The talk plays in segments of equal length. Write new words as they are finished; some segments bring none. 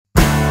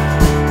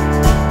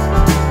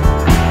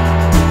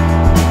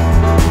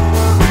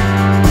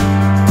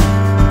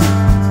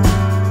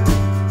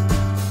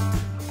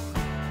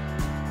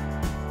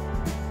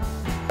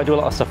I do a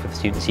lot of stuff with the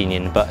Students'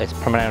 Union, but it's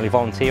primarily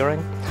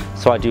volunteering.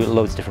 So I do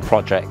loads of different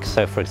projects.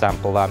 So for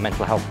example, our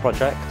mental health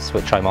projects,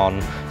 which I'm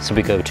on. So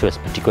we go to a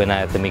particular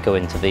now, then we go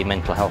into the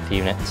mental health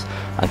unit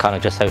and kind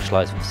of just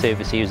socialise with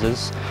service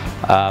users.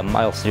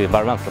 I also do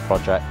environmental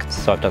projects.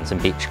 So I've done some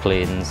beach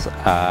cleans.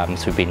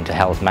 So we've been to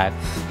Hell's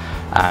Mouth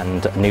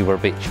and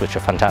Newborough Beach, which are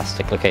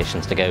fantastic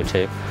locations to go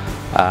to.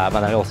 And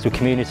I also do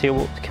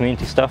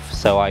community stuff,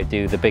 so I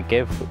do the Big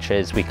Give, which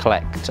is we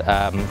collect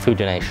food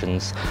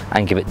donations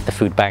and give it to the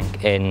food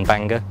bank in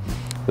Bangor,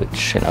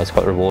 which is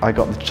quite rewarding. I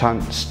got the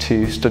chance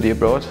to study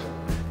abroad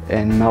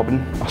in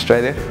Melbourne,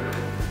 Australia,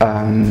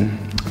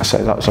 so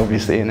that was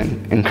obviously an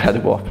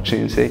incredible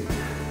opportunity.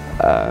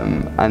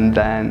 And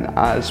then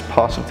as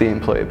part of the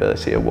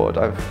Employability Award,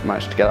 I've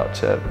managed to get out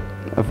to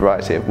a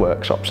variety of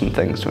workshops and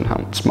things to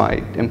enhance my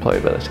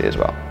employability as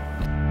well.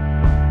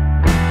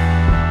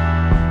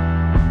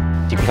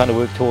 You can kind of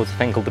work towards a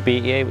thing called the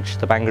BEA, which is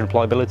the Bangor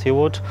Employability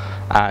Award,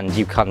 and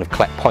you kind of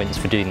collect points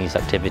for doing these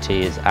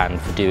activities and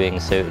for doing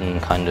certain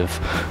kind of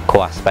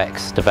core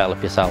aspects,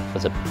 develop yourself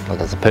as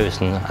a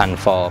person and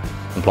for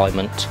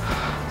employment.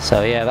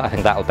 So yeah, I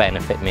think that'll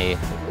benefit me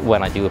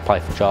when I do apply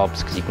for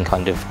jobs, because you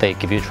can they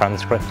give you a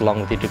transcript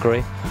along with your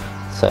degree.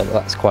 So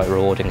that's quite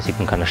rewarding, so you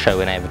can kind of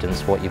show in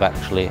evidence what you've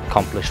actually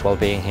accomplished while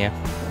being here.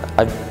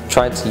 I've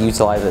tried to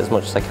utilise it as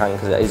much as I can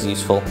because it is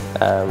useful.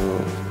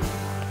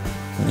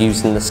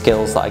 Using the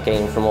skills that I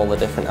gained from all the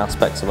different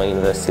aspects of my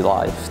university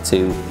life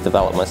to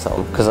develop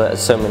myself, because there's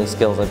so many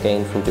skills I've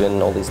gained from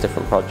doing all these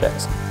different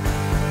projects.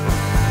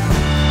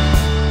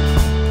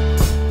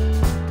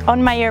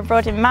 On my year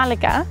abroad in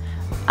Malaga,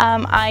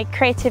 I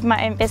created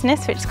my own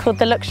business, which is called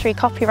The Luxury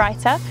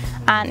Copywriter,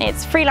 and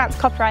it's freelance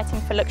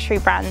copywriting for luxury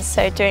brands,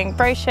 so doing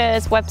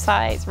brochures,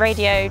 websites,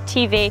 radio,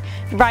 TV,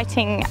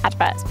 writing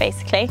adverts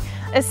basically.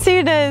 As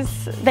soon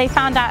as they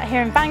found out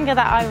here in Bangor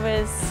that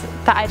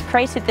I'd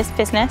created this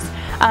business,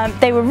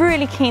 they were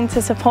really keen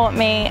to support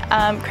me,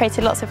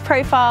 created lots of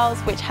profiles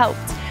which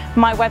helped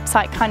my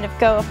website kind of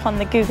go up on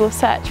the Google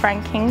search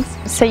rankings.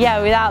 So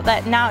yeah, without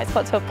that, now it's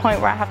got to a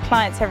point where I have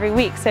clients every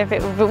week, so if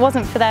it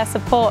wasn't for their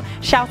support,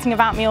 shouting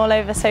about me all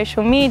over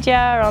social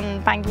media,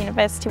 on Bangor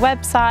University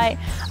website,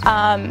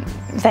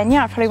 then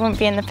yeah, I probably wouldn't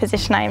be in the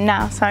position I am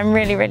now, so I'm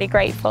really, really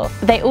grateful.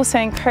 They also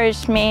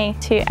encouraged me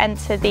to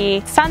enter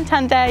the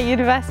Santander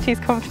Universities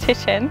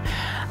competition,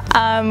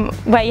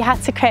 where you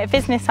had to create a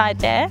business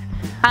idea,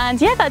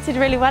 and yeah, that did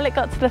really well. It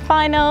got to the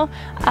final.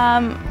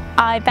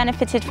 I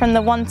benefited from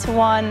the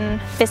one-to-one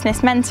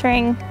business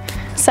mentoring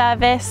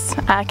service.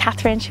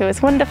 Catherine, she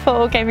was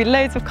wonderful, gave me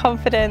loads of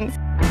confidence.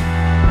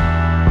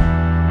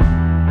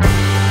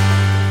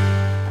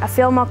 I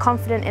feel more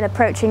confident in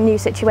approaching new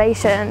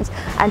situations,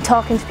 and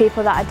talking to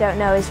people that I don't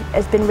know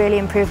has been really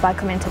improved by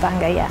coming to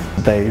Bangor, yeah.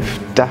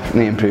 They've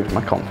definitely improved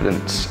my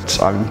confidence.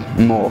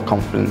 I'm more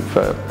confident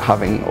for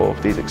having all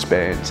of these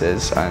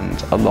experiences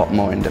and a lot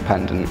more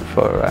independent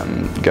for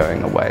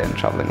going away and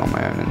travelling on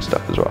my own and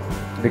stuff as well.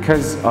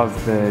 Because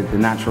of the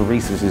natural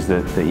resources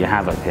that you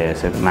have up here,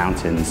 so the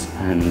mountains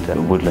and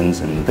the woodlands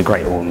and the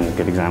Great Orme, a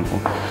good example,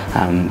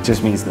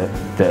 just means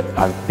that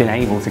I've been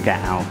able to get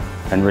out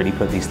and really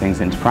put these things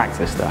into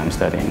practice that I'm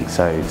studying.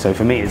 So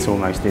for me, it's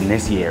almost, in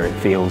this year, it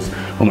feels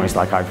almost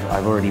like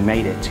I've already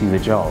made it to the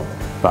job,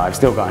 but I've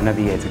still got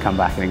another year to come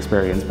back and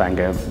experience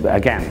Bangor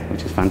again,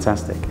 which is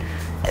fantastic.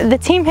 The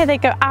team here, they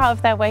go out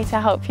of their way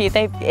to help you.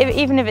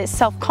 Even if it's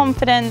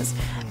self-confidence,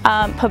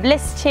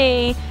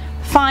 publicity,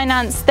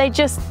 finance,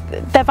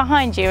 they're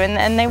behind you,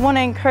 and they want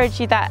to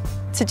encourage you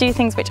to do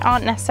things which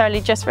aren't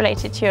necessarily just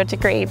related to your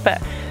degree, but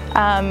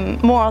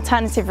more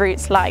alternative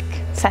routes like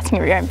setting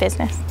up your own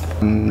business.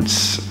 And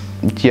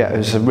yeah, it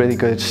was a really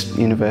good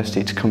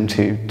university to come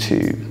to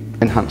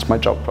enhance my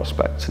job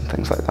prospects and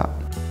things like that.